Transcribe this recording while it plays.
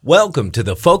Welcome to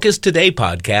the Focus Today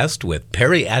podcast with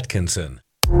Perry Atkinson.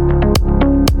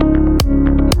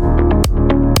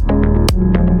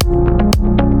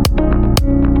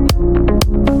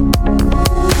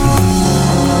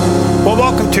 Well,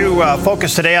 welcome to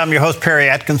Focus Today. I'm your host, Perry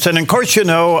Atkinson. And of course, you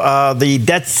know, the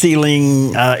debt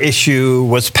ceiling issue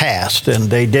was passed, and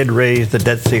they did raise the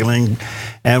debt ceiling.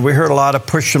 And we heard a lot of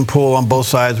push and pull on both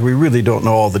sides. We really don't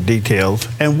know all the details.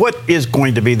 And what is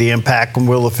going to be the impact, and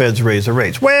will the feds raise the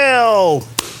rates? Well,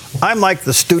 I'm like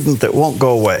the student that won't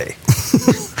go away.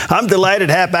 I'm delighted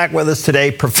to have back with us today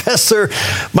Professor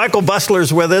Michael Busler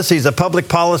is with us. He's a public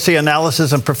policy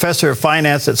analysis and professor of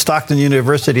finance at Stockton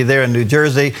University there in New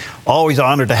Jersey. Always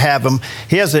honored to have him.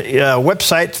 He has a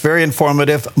website, it's very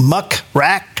informative,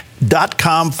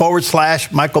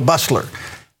 muckrack.com/Michael Busler.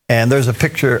 And there's a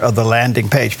picture of the landing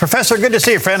page. Professor, good to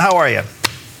see you, friend. How are you?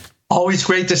 Always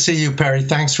great to see you, Perry.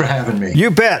 Thanks for having me. You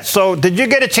bet. So did you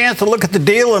get a chance to look at the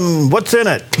deal and what's in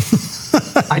it?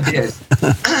 I did.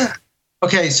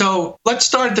 Okay, so let's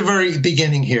start at the very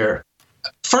beginning here.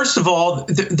 First of all,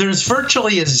 there's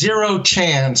virtually a zero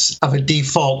chance of a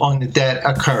default on the debt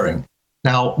occurring.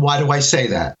 Now, why do I say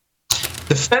that?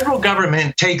 The federal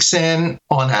government takes in,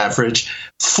 on average,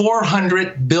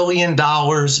 $400 billion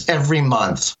every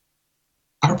month.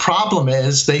 Our problem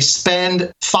is they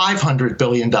spend $500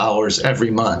 billion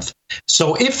every month.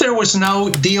 So if there was no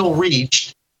deal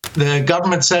reached, the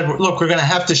government said, look, we're going to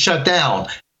have to shut down.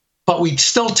 But we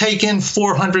still take in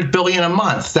 $400 billion a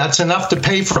month. That's enough to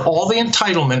pay for all the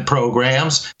entitlement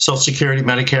programs, Social Security,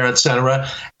 Medicare, et cetera,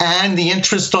 and the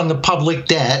interest on the public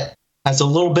debt has a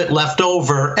little bit left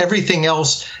over. Everything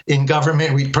else in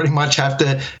government, we pretty much have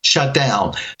to shut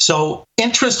down. So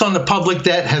interest on the public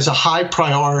debt has a high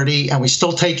priority, and we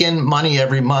still take in money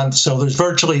every month. So there's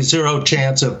virtually zero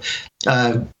chance of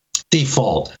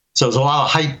default. So there's a lot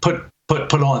of hype put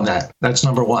on that. That's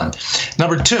number one.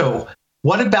 Number two,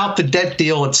 what about the debt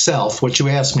deal itself, which you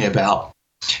asked me about?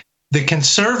 The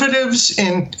conservatives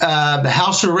in the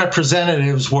House of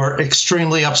Representatives were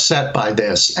extremely upset by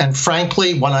this. And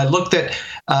frankly, when I looked at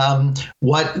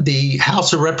what the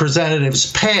House of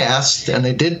Representatives passed, and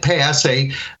they did pass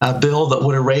a bill that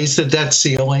would have raised the debt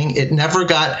ceiling, it never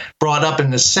got brought up in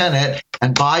the Senate,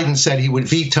 and Biden said he would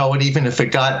veto it even if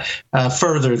it got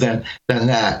further than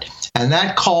that. And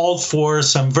that called for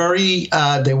some very,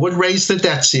 they would raise the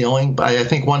debt ceiling by, I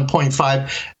think,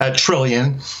 1.5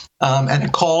 trillion. And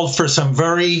it called for some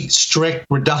very strict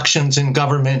reductions in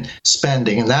government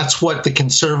spending. And that's what the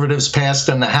conservatives passed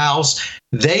in the House.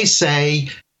 They say,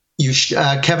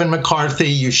 Kevin McCarthy,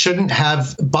 you shouldn't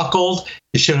have buckled.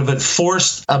 You should have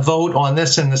enforced a vote on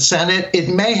this in the Senate. It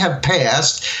may have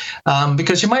passed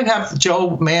because you might have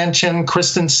Joe Manchin,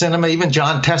 Kristen Sinema, even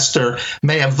John Tester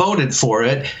may have voted for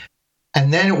it.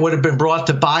 And then it would have been brought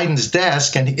to Biden's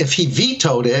desk. And if he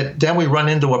vetoed it, then we run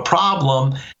into a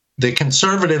problem. The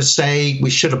conservatives say we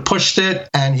should have pushed it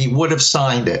and he would have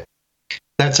signed it.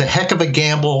 That's a heck of a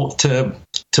gamble to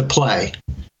play.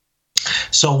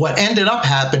 So what ended up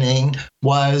happening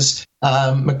was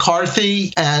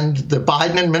McCarthy and the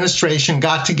Biden administration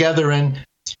got together and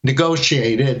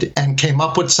negotiated and came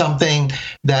up with something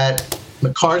that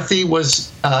McCarthy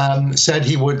was said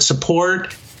he would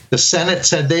support. The Senate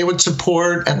said they would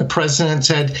support, and the president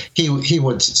said he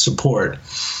would support.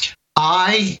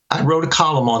 I wrote a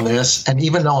column on this, and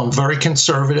even though I'm very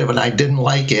conservative and I didn't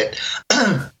like it,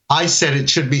 I said it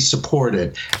should be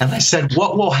supported. And I said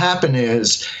what will happen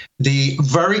is the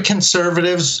very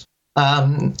conservatives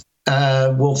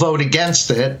will vote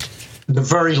against it. The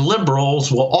very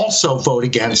liberals will also vote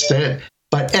against it.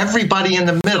 But everybody in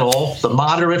the middle, the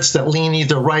moderates that lean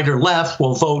either right or left,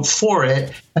 will vote for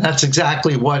it. And that's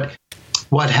exactly what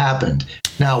happened.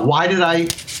 Now, why did I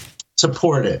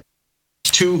support it?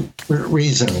 Two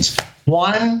reasons.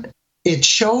 One, it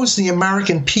shows the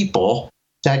American people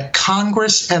that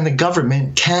Congress and the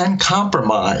government can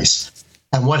compromise.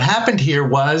 And what happened here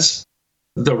was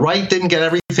the right didn't get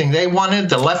everything they wanted,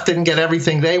 the left didn't get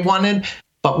everything they wanted,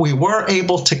 but we were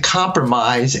able to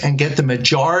compromise and get the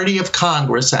majority of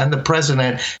Congress and the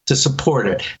president to support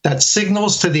it. That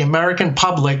signals to the American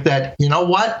public that, you know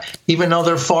what, even though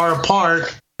they're far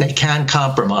apart, they can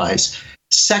compromise.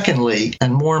 Secondly,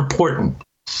 and more important,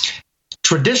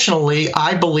 traditionally,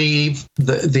 I believe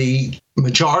the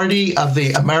majority of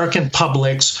the American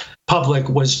public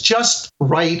was just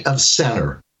right of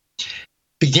center.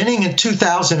 Beginning in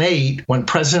 2008, when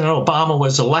President Obama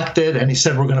was elected and he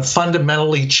said, we're going to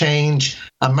fundamentally change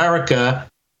America,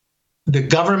 the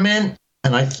government,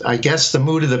 and I guess the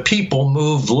mood of the people,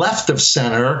 moved left of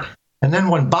center. And then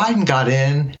when Biden got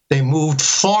in, they moved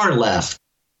far left.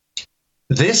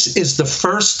 This is the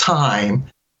first time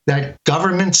that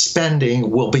government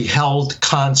spending will be held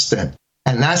constant.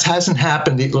 And that hasn't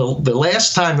happened. The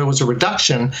last time there was a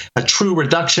reduction, a true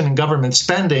reduction in government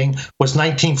spending, was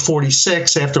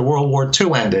 1946 after World War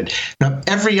II ended. Now,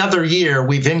 every other year,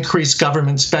 we've increased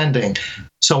government spending.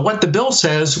 So what the bill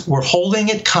says, we're holding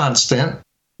it constant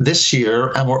this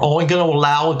year, and we're only going to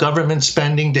allow government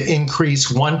spending to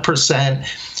increase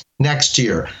 1% next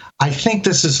year. I think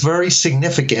this is very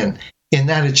significant in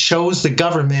that it shows the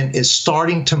government is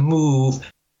starting to move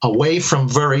away from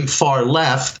very far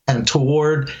left and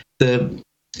toward the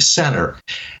center.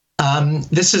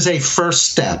 This is a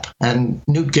first step, and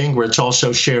Newt Gingrich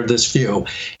also shared this view.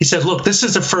 He said, look, this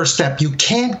is a first step. You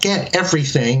can't get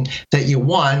everything that you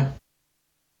want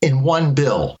in one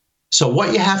bill. So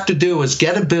what you have to do is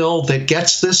get a bill that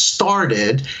gets this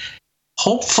started.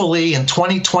 Hopefully in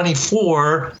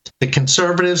 2024, the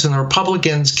conservatives and the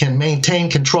Republicans can maintain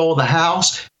control of the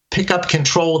House, pick up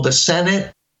control of the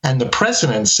Senate and the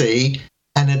presidency,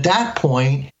 and at that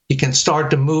point, you can start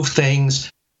to move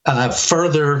things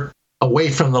further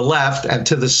away from the left and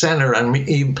to the center, and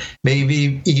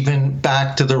maybe even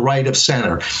back to the right of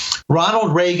center.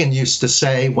 Ronald Reagan used to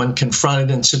say, when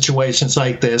confronted in situations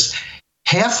like this,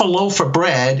 half a loaf of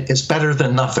bread is better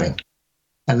than nothing.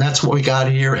 And that's what we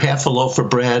got here, half a loaf of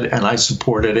bread, and I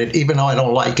supported it. Even though I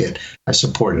don't like it, I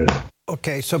supported it.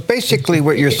 Okay, so basically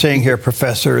what you're saying here,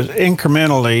 Professor, is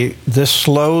incrementally this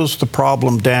slows the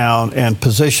problem down and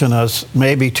position us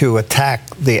maybe to attack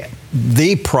the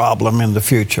problem in the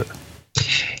future.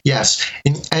 Yes,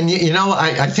 and you know,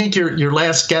 I think your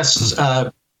last guest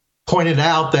pointed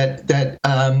out that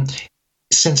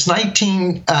since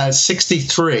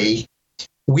 1963,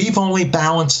 we've only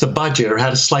balanced the budget or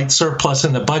had a slight surplus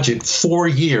in the budget 4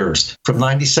 years, from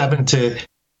 97 to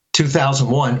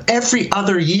 2001. Every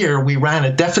other year, we ran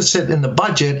a deficit in the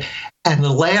budget, and the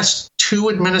last two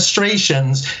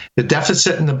administrations, the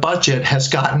deficit in the budget has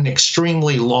gotten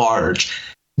extremely large.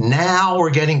 Now we're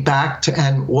getting back to,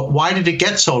 and why did it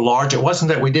get so large? It wasn't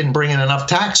that we didn't bring in enough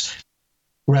tax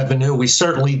revenue. We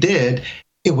certainly did.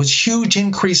 It was huge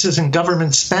increases in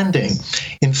government spending.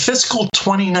 In fiscal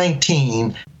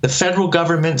 2019, the federal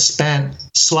government spent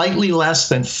slightly less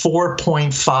than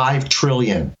 $4.5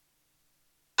 trillion.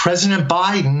 President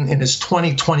Biden, in his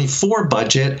 2024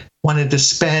 budget, wanted to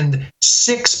spend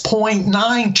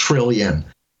 $6.9 trillion.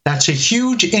 That's a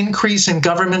huge increase in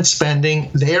government spending.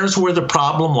 There's where the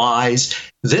problem lies.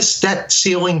 This debt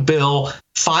ceiling bill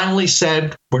finally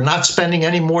said we're not spending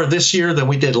any more this year than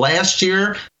we did last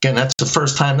year. Again, that's the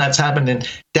first time that's happened in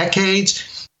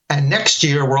decades. And next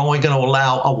year, we're only going to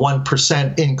allow a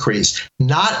 1% increase.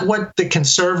 Not what the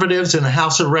conservatives in the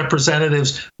House of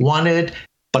Representatives wanted,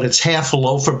 but it's half a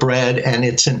loaf of bread, and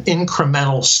it's an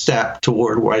incremental step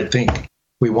toward where I think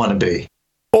we want to be.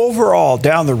 Overall,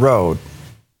 down the road,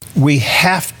 we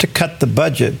have to cut the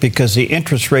budget because the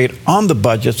interest rate on the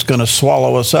budget is going to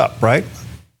swallow us up, right?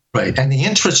 Right. And the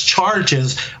interest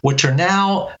charges, which are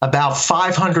now about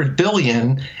 $500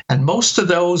 billion, and most of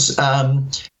those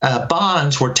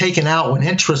bonds were taken out when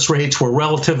interest rates were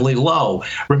relatively low.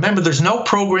 Remember, there's no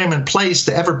program in place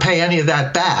to ever pay any of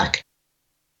that back.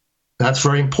 That's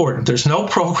very important. There's no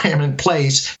program in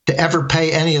place to ever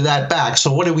pay any of that back.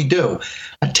 So what do?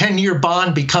 A 10-year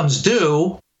bond becomes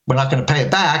due. We're not going to pay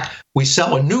it back. We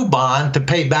sell a new bond to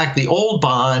pay back the old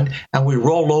bond, and we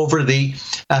roll over the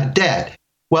debt.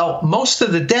 Well, most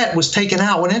of the debt was taken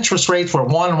out when interest rates were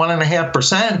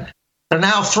 1.5%. They're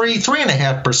now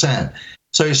 3.5%.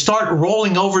 So you start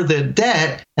rolling over the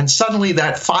debt, and suddenly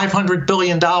that $500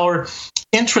 billion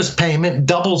interest payment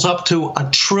doubles up to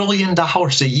 $1 trillion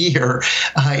a year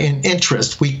in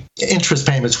interest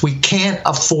payments. We can't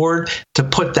afford to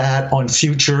put that on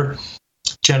future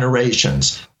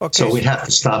generations. Okay. So we have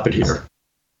to stop it here.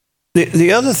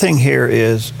 The other thing here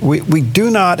is we do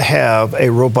not have a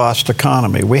robust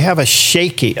economy. We have a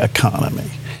shaky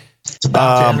economy.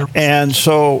 And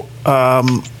so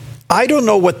I don't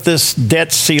know what this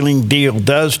debt ceiling deal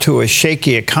does to a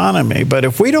shaky economy, but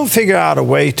if we don't figure out a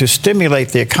way to stimulate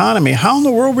the economy, how in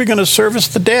the world are we going to service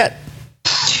the debt?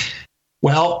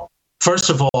 Well, first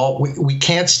of all, we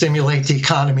can't stimulate the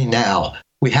economy now.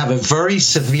 We have a very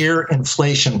severe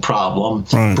inflation problem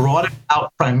brought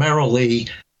about primarily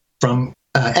from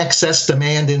excess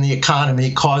demand in the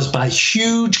economy caused by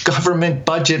huge government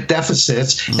budget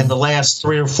deficits in the last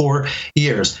 3 or 4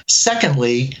 years.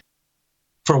 Secondly,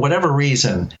 for whatever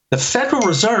reason, the Federal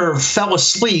Reserve fell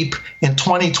asleep in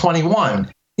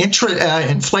 2021.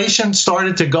 Inflation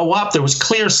started to go up. There was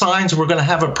clear signs we're going to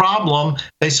have a problem.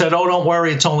 They said, oh, don't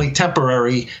worry, it's only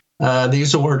temporary.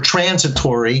 These were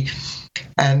transitory.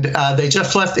 And they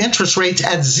just left interest rates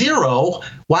at zero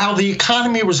while the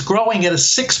economy was growing at a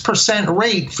 6%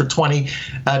 rate for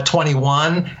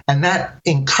 2021. And that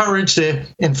encouraged the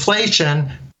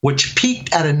inflation, which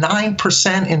peaked at a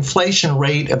 9% inflation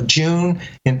rate of June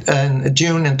in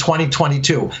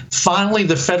 2022. Finally,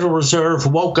 the Federal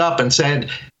Reserve woke up and said,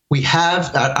 we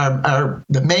have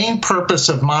the main purpose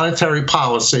of monetary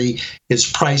policy is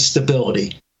price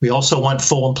stability. We also want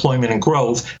full employment and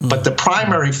growth, but the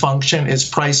primary function is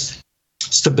price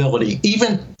stability.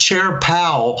 Even Chair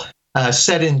Powell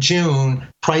said in June,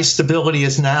 price stability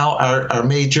is now our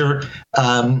major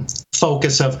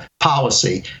focus of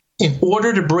policy. In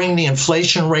order to bring the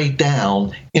inflation rate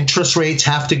down, interest rates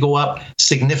have to go up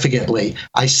significantly.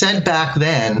 I said back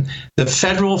then, the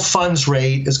federal funds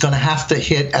rate is going to have to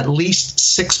hit at least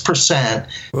 6%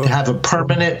 to have a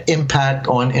permanent impact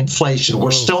on inflation. We're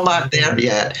still not there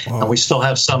yet, and we still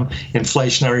have some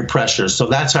inflationary pressures. So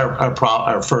that's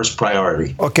our first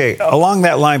priority. Okay, along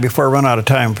that line, before I run out of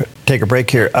time, take a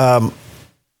break here.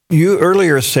 You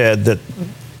earlier said that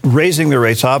raising the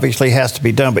rates obviously has to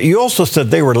be done, but you also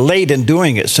said they were late in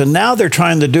doing it. So now they're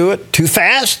trying to do it too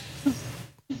fast?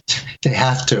 They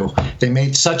have to. They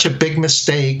made such a big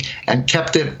mistake and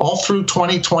kept it all through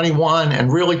 2021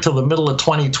 and really till the middle of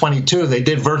 2022. They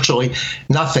did virtually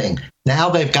nothing. Now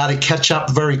they've got to catch up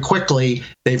very quickly.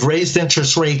 They've raised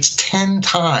interest rates 10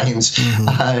 times.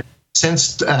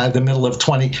 Since the middle of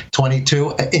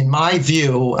 2022. In my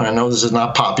view, and I know this is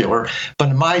not popular, but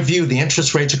in my view, the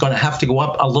interest rates are going to have to go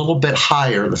up a little bit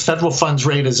higher. The federal funds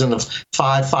rate is in the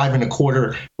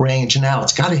 5.25% range now.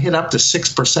 It's got to hit up to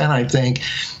 6%, I think,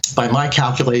 by my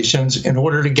calculations, in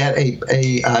order to get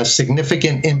a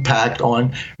significant impact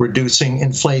on reducing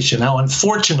inflation. Now,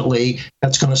 unfortunately,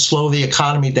 that's going to slow the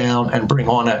economy down and bring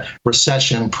on a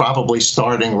recession, probably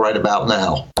starting right about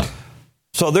now.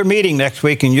 So they're meeting next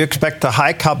week, and you expect to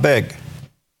hike how big?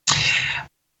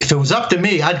 If it was up to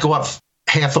me, I'd go up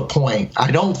half a point.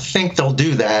 I don't think they'll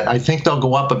do that. I think they'll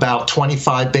go up about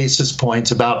 25 basis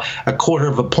points, about a quarter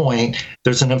of a point.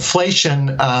 There's an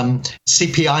inflation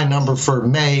CPI number for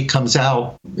May comes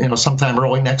out, sometime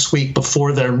early next week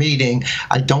before their meeting.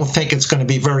 I don't think it's going to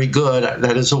be very good.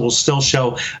 That is, it will still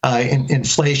show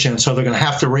inflation. So they're going to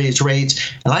have to raise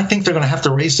rates. And I think they're going to have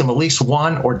to raise them at least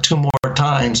one or two more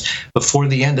times before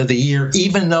the end of the year,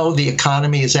 even though the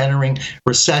economy is entering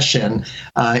recession,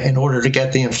 in order to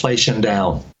get the inflation down.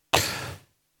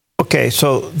 Okay,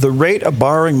 so the rate of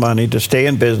borrowing money to stay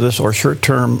in business or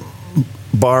short-term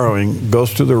borrowing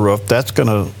goes through the roof. That's going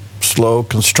to slow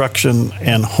construction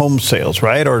and home sales,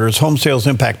 right? Or is home sales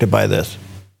impacted by this?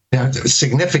 Yeah,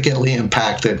 significantly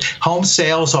impacted. Home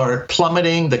sales are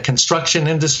plummeting. The construction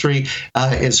industry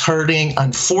is hurting.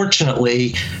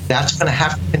 Unfortunately, that's going to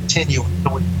have to continue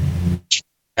until we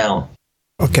down.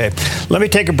 Okay, let me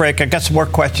take a break. I got some more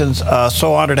questions.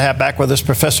 So honored to have back with us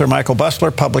Professor Michael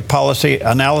Busler, Public Policy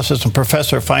Analysis and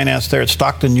Professor of Finance there at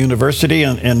Stockton University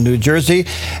in New Jersey.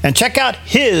 And check out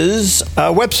his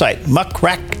website,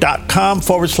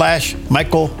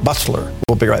 muckrack.com/Michael Busler.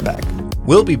 We'll be right back.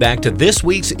 We'll be back to this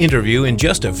week's interview in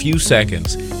just a few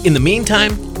seconds. In the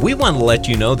meantime, we want to let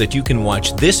you know that you can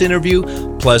watch this interview,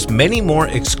 plus many more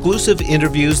exclusive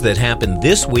interviews that happen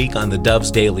this week on the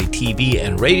Dove's Daily TV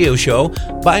and radio show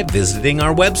by visiting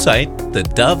our website,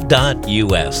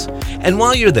 thedove.us. And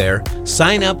while you're there,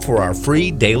 sign up for our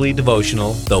free daily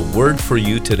devotional, The Word for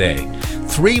You Today.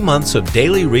 3 months of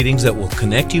daily readings that will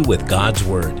connect you with God's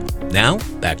Word. Now,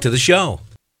 back to the show.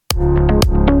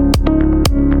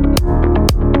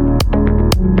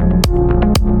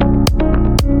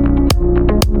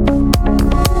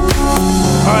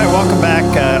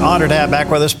 Honored to have back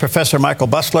with us Professor Michael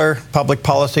Busler, Public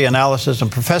Policy Analysis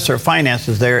and Professor of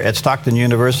Finances there at Stockton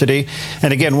University.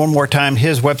 And again, one more time,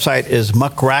 his website is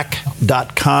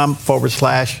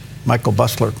muckrack.com/Michael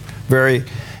Busler. Very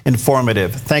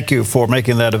informative. Thank you for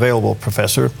making that available,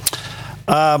 Professor.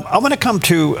 I want to come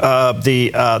to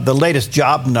the latest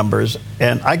job numbers.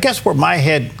 And I guess where my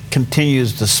head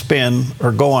continues to spin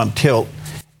or go on tilt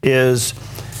is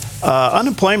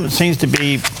unemployment seems to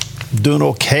be doing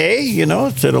okay,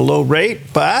 it's at a low rate,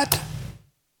 but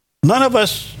none of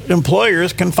us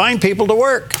employers can find people to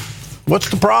work. What's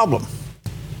the problem?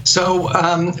 So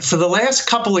for the last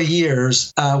couple of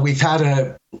years, we've had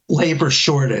a labor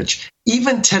shortage.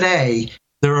 Even today,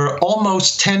 there are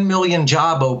almost 10 million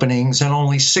job openings and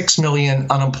only 6 million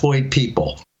unemployed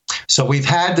people. So we've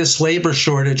had this labor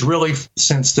shortage really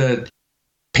since the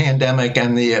pandemic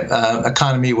and the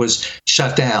economy was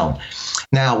shut down.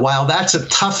 Now, while that's a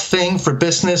tough thing for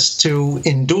business to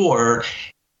endure,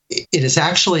 it is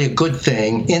actually a good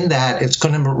thing in that it's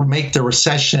going to make the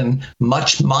recession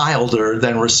much milder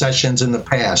than recessions in the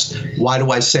past. Why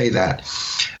do I say that?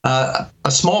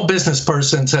 A small business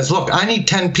person says, look, I need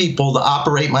 10 people to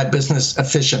operate my business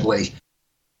efficiently.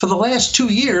 For the last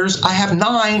 2 years, I have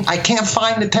 9. I can't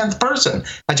find the 10th person.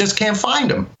 I just can't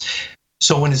find them.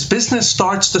 So when his business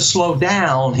starts to slow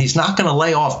down, he's not going to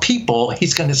lay off people.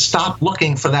 He's going to stop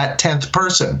looking for that 10th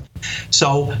person.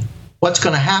 So what's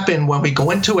going to happen when we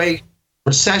go into a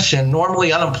recession?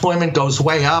 Normally unemployment goes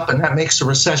way up, and that makes the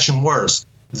recession worse.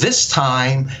 This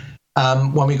time,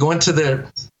 when we go into the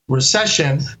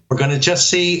recession, we're going to just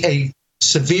see a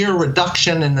severe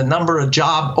reduction in the number of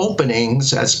job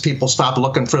openings as people stop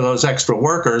looking for those extra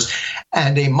workers,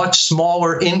 and a much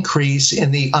smaller increase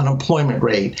in the unemployment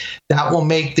rate. That will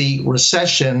make the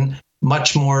recession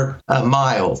much more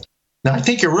mild. Now, I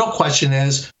think your real question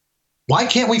is, why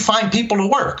can't we find people to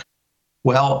work?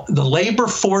 Well, the labor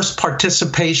force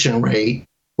participation rate,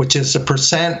 which is the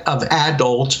percent of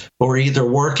adults who are either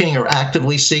working or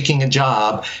actively seeking a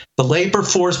job, the labor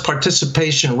force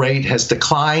participation rate has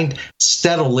declined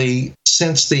steadily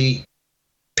since the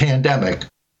pandemic.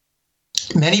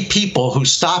 Many people who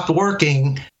stopped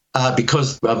working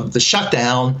because of the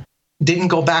shutdown didn't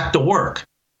go back to work.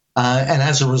 And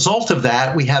as a result of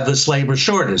that, we have this labor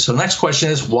shortage. So the next question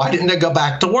is, why didn't they go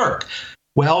back to work?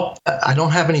 Well, I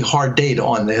don't have any hard data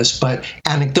on this, but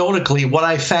anecdotally, what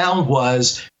I found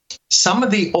was some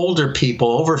of the older people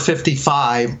over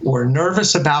 55 were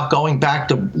nervous about going back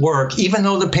to work. Even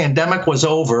though the pandemic was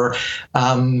over,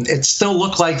 it still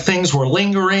looked like things were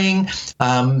lingering.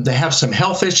 They have some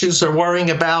health issues they're worrying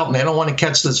about, and they don't want to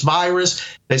catch this virus.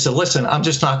 They said, listen, I'm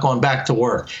just not going back to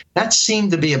work. That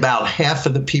seemed to be about half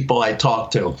of the people I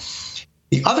talked to.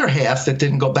 The other half that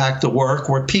didn't go back to work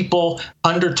were people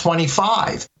under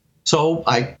 25. So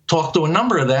I talked to a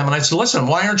number of them, and I said, listen,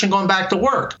 why aren't you going back to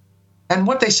work? And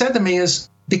what they said to me is,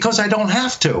 because I don't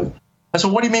have to. I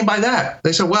said, what do you mean by that?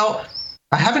 They said, well,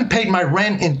 I haven't paid my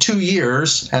rent in 2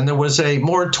 years, and there was a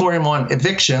moratorium on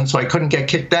eviction, so I couldn't get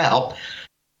kicked out.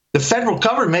 The federal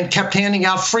government kept handing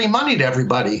out free money to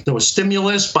everybody. There was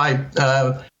stimulus by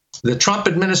the Trump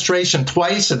administration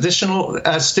twice, additional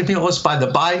stimulus by the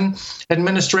Biden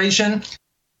administration.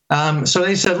 So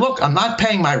they said, look, I'm not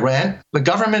paying my rent. The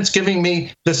government's giving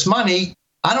me this money.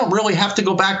 I don't really have to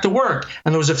go back to work.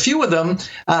 And there was a few of them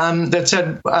that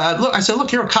said, look, I said,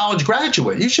 look, you're a college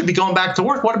graduate. You should be going back to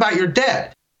work. What about your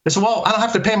debt? They said, well, I don't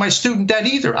have to pay my student debt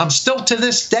either. I'm still to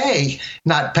this day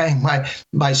not paying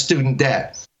my student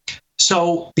debt.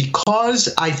 So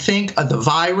because I think of the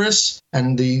virus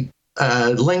and the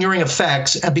lingering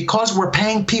effects, and because we're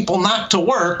paying people not to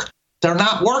work, they're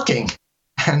not working.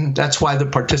 And that's why the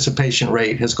participation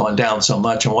rate has gone down so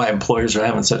much and why employers are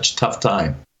having such a tough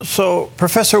time. So,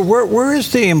 Professor, where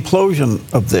is the implosion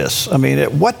of this? I mean,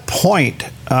 at what point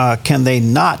can they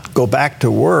not go back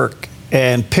to work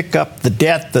and pick up the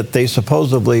debt that they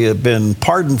supposedly have been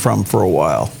pardoned from for a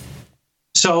while?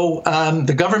 So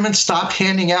the government stopped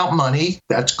handing out money.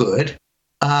 That's good.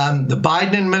 The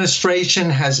Biden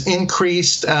administration has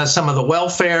increased some of the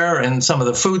welfare and some of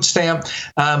the food stamp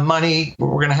money. We're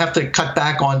going to have to cut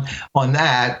back on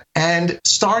that. And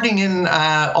starting in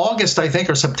August, I think,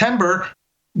 or September,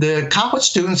 the college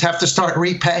students have to start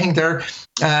repaying their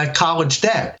college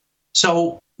debt.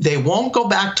 So they won't go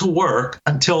back to work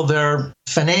until they're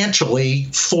financially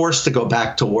forced to go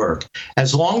back to work.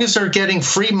 As long as they're getting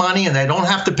free money and they don't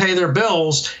have to pay their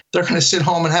bills, they're going to sit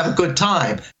home and have a good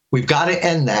time. We've got to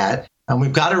end that, and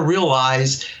we've got to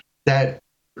realize that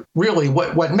really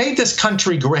what made this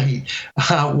country great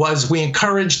was we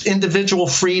encouraged individual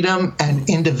freedom and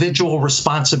individual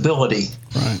responsibility.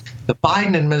 Right. The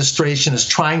Biden administration is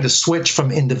trying to switch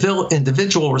from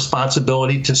individual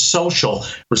responsibility to social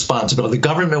responsibility. The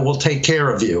government will take care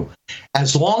of you.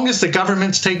 As long as the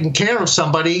government's taking care of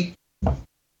somebody,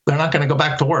 they're not going to go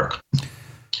back to work.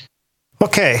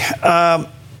 Okay.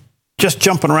 Just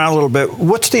jumping around a little bit,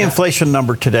 what's the inflation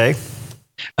number today?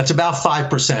 That's about 5%,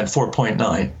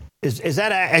 4.9. Is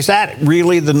that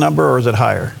really the number, or is it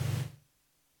higher?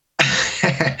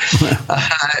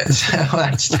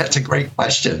 That's a great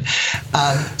question.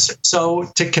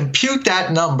 So to compute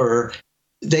that number,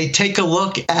 they take a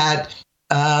look at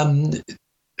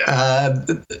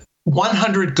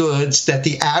 100 goods that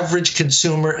the average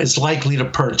consumer is likely to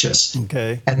purchase.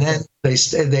 Okay. And then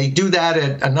they do that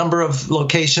at a number of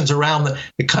locations around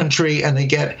the country, and they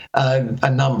get a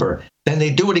number. Then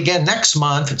they do it again next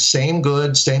month, same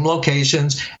goods, same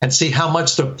locations, and see how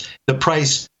much the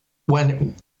price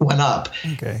went up.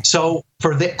 Okay. So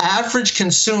for the average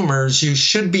consumers, you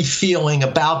should be feeling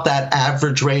about that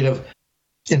average rate of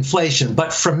inflation.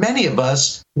 But for many of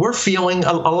us, we're feeling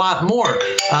a lot more.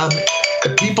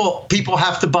 People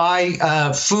have to buy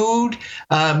food.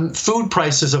 Food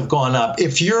prices have gone up.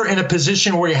 If you're in a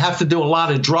position where you have to do a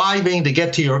lot of driving to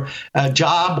get to your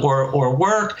job or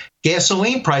work,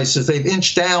 gasoline prices, they've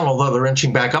inched down, although they're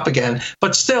inching back up again.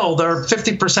 But still, they're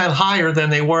 50% higher than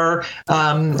they were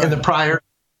in the prior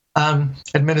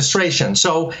administration.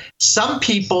 So some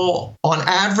people, on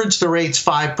average, the rate's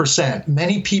 5%.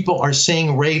 Many people are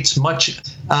seeing rates much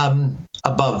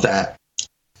above that.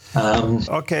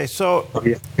 Okay, so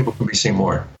people can be seeing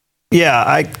more.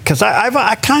 Yeah, because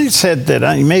I kind of said that.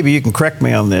 Maybe you can correct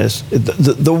me on this.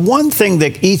 The one thing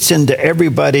that eats into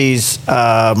everybody's,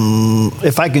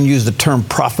 if I can use the term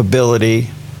profitability,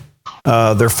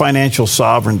 their financial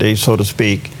sovereignty, so to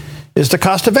speak, is the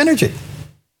cost of energy.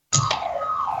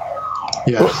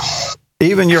 Yeah.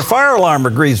 Even your fire alarm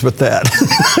agrees with that.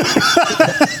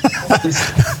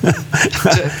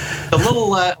 A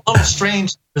little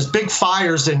strange. There's big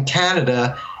fires in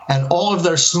Canada, and all of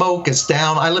their smoke is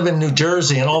down. I live in New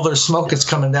Jersey, and all their smoke is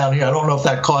coming down here. I don't know if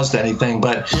that caused anything,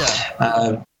 but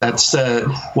that's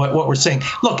what we're seeing.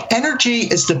 Look, energy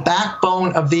is the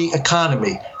backbone of the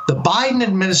economy. The Biden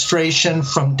administration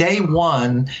from day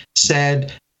one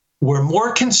said, we're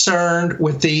more concerned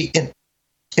with the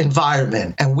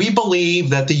environment, and we believe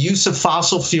that the use of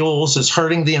fossil fuels is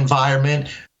hurting the environment.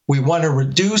 We want to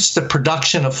reduce the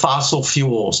production of fossil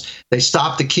fuels. They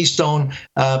stopped the Keystone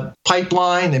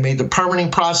pipeline. They made the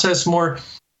permitting process more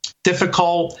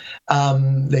difficult.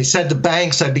 They said to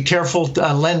banks, I'd be careful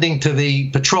lending to the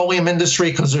petroleum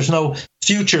industry because there's no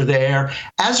future there.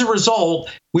 As a result,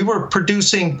 we were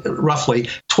producing roughly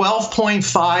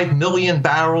 12.5 million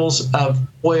barrels of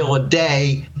oil a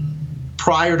day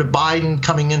prior to Biden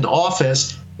coming into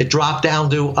office. It dropped down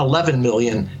to 11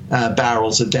 million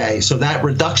barrels a day. So that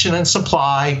reduction in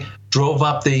supply drove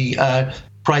up the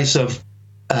price of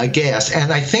gas.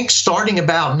 And I think starting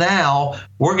about now,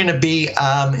 we're going to be,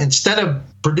 instead of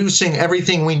producing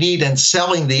everything we need and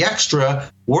selling the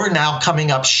extra, we're now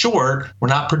coming up short. We're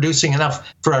not producing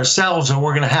enough for ourselves, and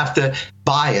we're going to have to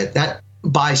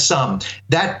buy some.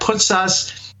 That puts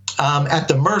us at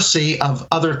the mercy of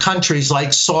other countries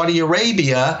like Saudi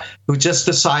Arabia, who just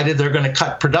decided they're going to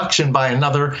cut production by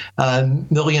another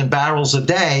million barrels a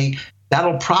day.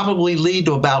 That'll probably lead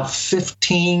to about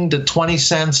 15 to 20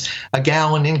 cents a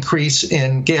gallon increase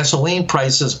in gasoline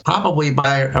prices, probably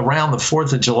by around the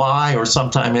 4th of July or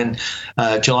sometime in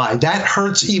July. That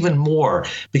hurts even more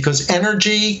because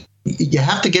energy, you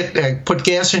have to put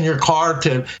gas in your car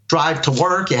to drive to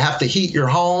work. You have to heat your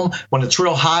home. When it's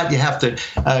real hot, you have to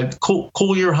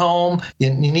cool your home. You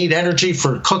need energy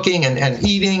for cooking and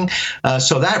eating.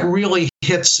 So that really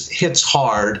hits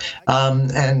hard.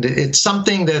 And it's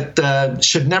something that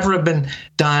should never have been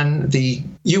done. The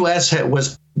U.S.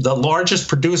 was the largest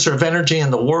producer of energy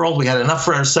in the world. We had enough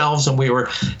for ourselves, and we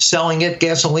were selling it.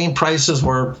 Gasoline prices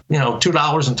were,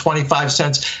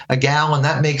 $2.25 a gallon.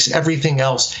 That makes everything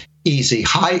else easy.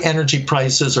 High energy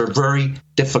prices are very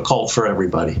difficult for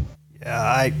everybody.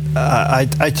 Yeah,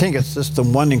 I think it's just the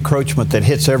one encroachment that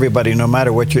hits everybody, no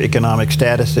matter what your economic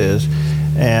status is.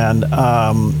 And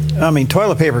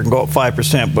toilet paper can go up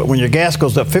 5%, but when your gas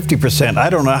goes up 50%,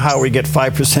 I don't know how we get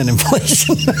 5%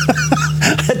 inflation.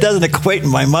 That doesn't equate in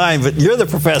my mind, but you're the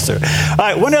professor. All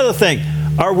right, one other thing.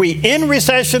 Are we in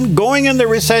recession, going into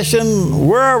recession?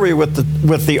 Where are we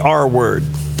with the R word?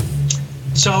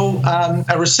 So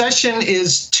a recession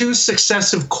is 2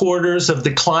 successive quarters of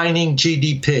declining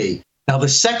GDP. Now, the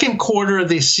second quarter of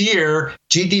this year,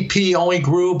 GDP only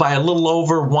grew by a little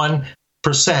over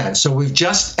 1%. So we've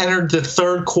just entered the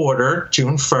third quarter,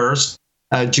 June 1st,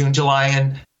 June, July,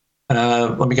 and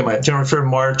let me get my January, February,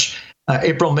 March,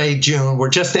 April, May, June. We're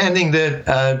just ending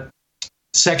the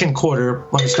second quarter.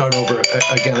 Let me start over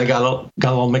again. I got a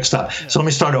little mixed up. So let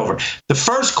me start over. The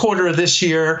first quarter of this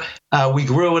year, we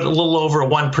grew at a little over a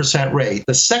 1% rate.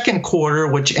 The second quarter,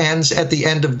 which ends at the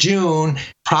end of June,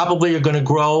 probably are going to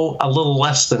grow a little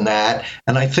less than that.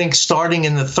 And I think starting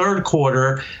in the third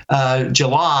quarter,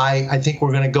 July, I think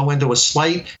we're going to go into a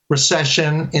slight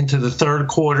recession into the third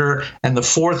quarter and the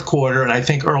fourth quarter. And I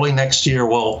think early next year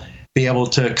we'll be able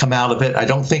to come out of it. I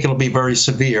don't think it'll be very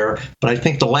severe, but I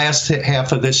think the last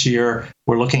half of this year,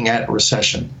 we're looking at a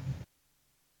recession.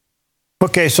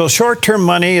 Okay, so short-term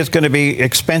money is going to be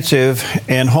expensive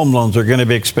and home loans are going to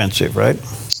be expensive, right?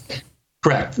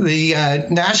 Correct. The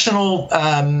national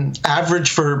average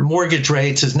for mortgage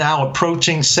rates is now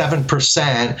approaching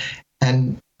 7%,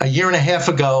 and a year and a half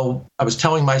ago, I was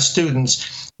telling my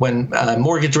students when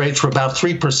mortgage rates were about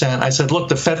 3%, I said, look,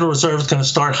 the Federal Reserve is going to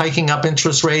start hiking up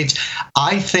interest rates.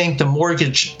 I think the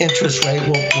mortgage interest rate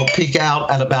will peak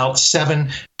out at about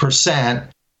 7%.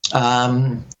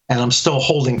 And I'm still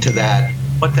holding to that.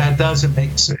 What that does, it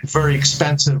makes it very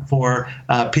expensive for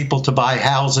people to buy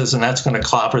houses, and that's going to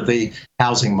clobber the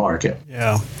housing market.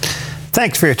 Yeah.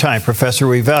 Thanks for your time, Professor.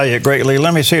 We value it greatly.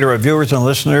 Let me say to our viewers and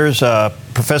listeners,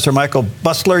 Professor Michael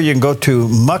Busler, you can go to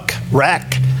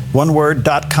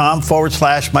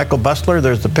muckrack.com/Michael Busler.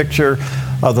 There's the picture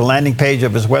of the landing page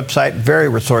of his website. Very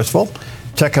resourceful.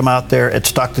 Check him out there at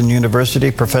Stockton University,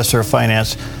 Professor of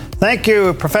Finance. Thank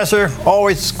you, Professor.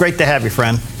 Always great to have you,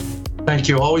 friend. Thank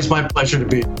you. Always my pleasure to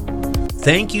be.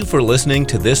 Thank you for listening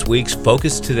to this week's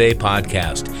Focus Today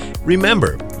podcast.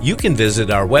 Remember, you can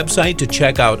visit our website to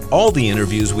check out all the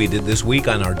interviews we did this week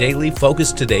on our daily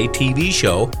Focus Today TV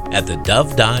show at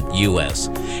thedove.us.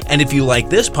 And if you like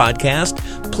this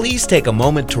podcast, please take a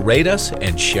moment to rate us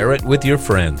and share it with your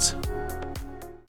friends.